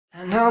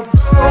No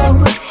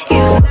gold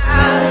is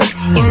not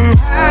in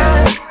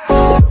her.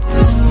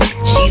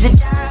 She's a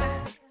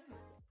diamond.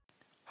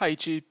 Hey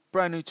YouTube,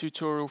 brand new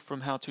tutorial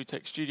from How to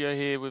Tech Studio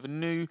here with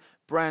a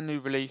brand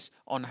new release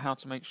on how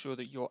to make sure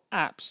that your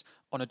apps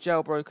on a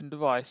jailbroken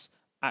device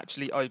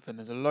actually open.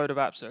 There's a load of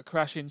apps that are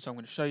crashing, so I'm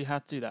going to show you how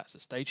to do that, so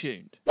stay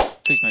tuned.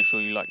 Please make sure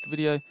you like the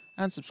video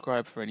and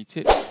subscribe for any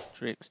tips,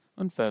 tricks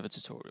and further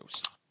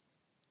tutorials.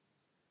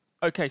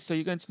 Okay, so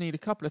you're going to need a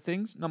couple of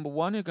things. Number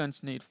one, you're going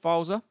to need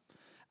FileZer,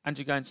 and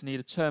you're going to need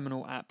a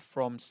terminal app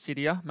from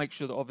CYDIA. Make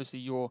sure that obviously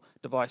your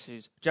device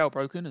is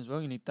jailbroken as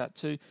well. You need that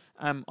too.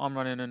 I'm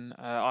running an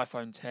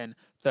iPhone 10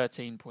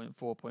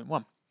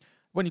 13.4.1.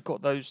 When you've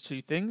got those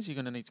two things, you're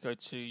going to need to go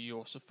to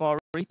your Safari,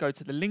 go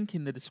to the link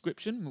in the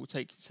description. We'll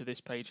take you to this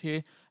page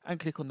here and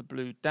click on the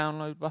blue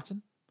download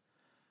button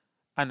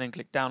and then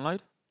click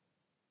download.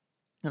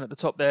 And at the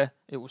top there,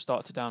 it will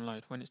start to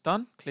download. When it's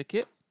done, click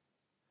it.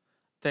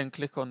 Then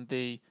click on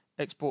the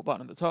export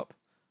button at the top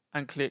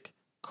and click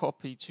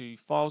copy to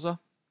FileZer,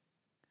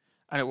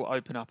 and it will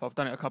open up. I've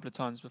done it a couple of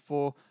times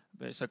before,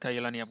 but it's okay,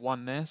 you'll only have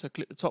one there. So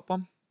click the top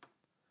one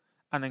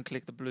and then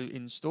click the blue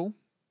install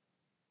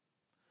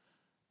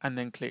and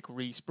then click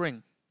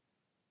respring.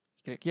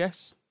 Click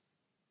yes.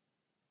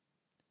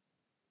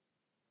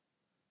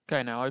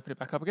 Okay, now open it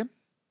back up again.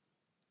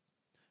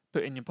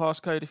 Put in your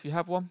passcode if you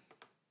have one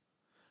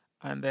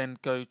and then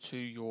go to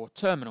your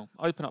terminal.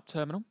 Open up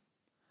terminal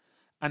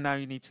and now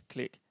you need to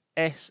click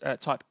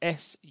type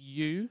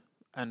SU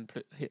and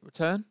hit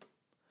return,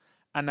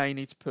 and now you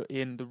need to put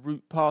in the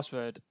root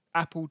password.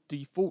 Apple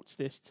defaults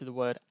this to the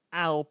word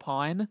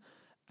alpine,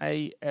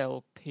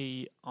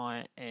 ALPINE,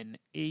 and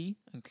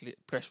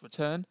press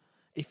return.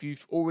 If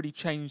you've already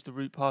changed the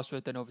root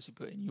password, then obviously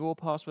put in your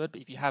password,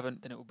 but if you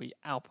haven't, then it will be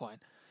alpine.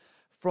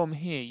 From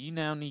here, you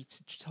now need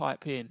to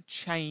type in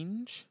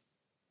change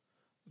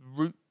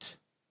root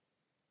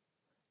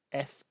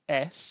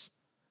fs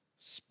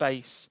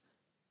space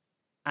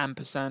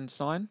ampersand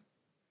sign,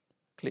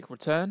 click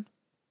return,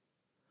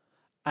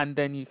 and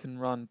then you can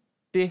run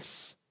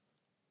disown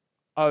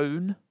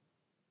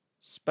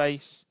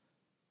space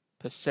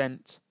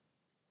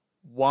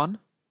 %1.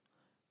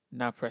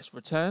 Now press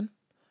return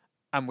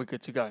and we're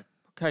good to go.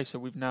 Okay, so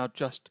we've now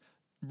just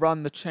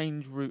run the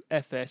change root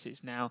fs.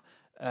 It's now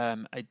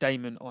a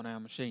daemon on our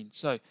machine.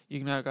 So you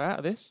can now go out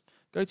of this,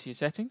 go to your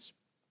settings,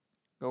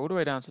 go all the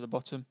way down to the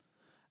bottom,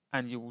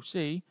 and you will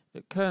see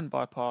that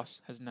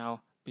KernBypass has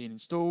now been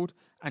installed,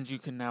 and you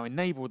can now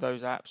enable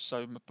those apps.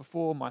 So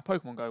before, my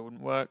Pokemon Go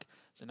wouldn't work,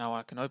 so now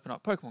I can open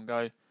up Pokemon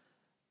Go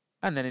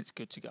and then it's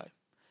good to go.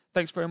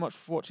 Thanks very much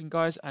for watching,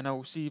 guys, and I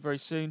will see you very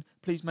soon.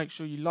 Please make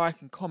sure you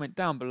like and comment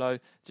down below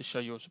to show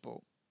your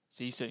support.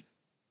 See you soon.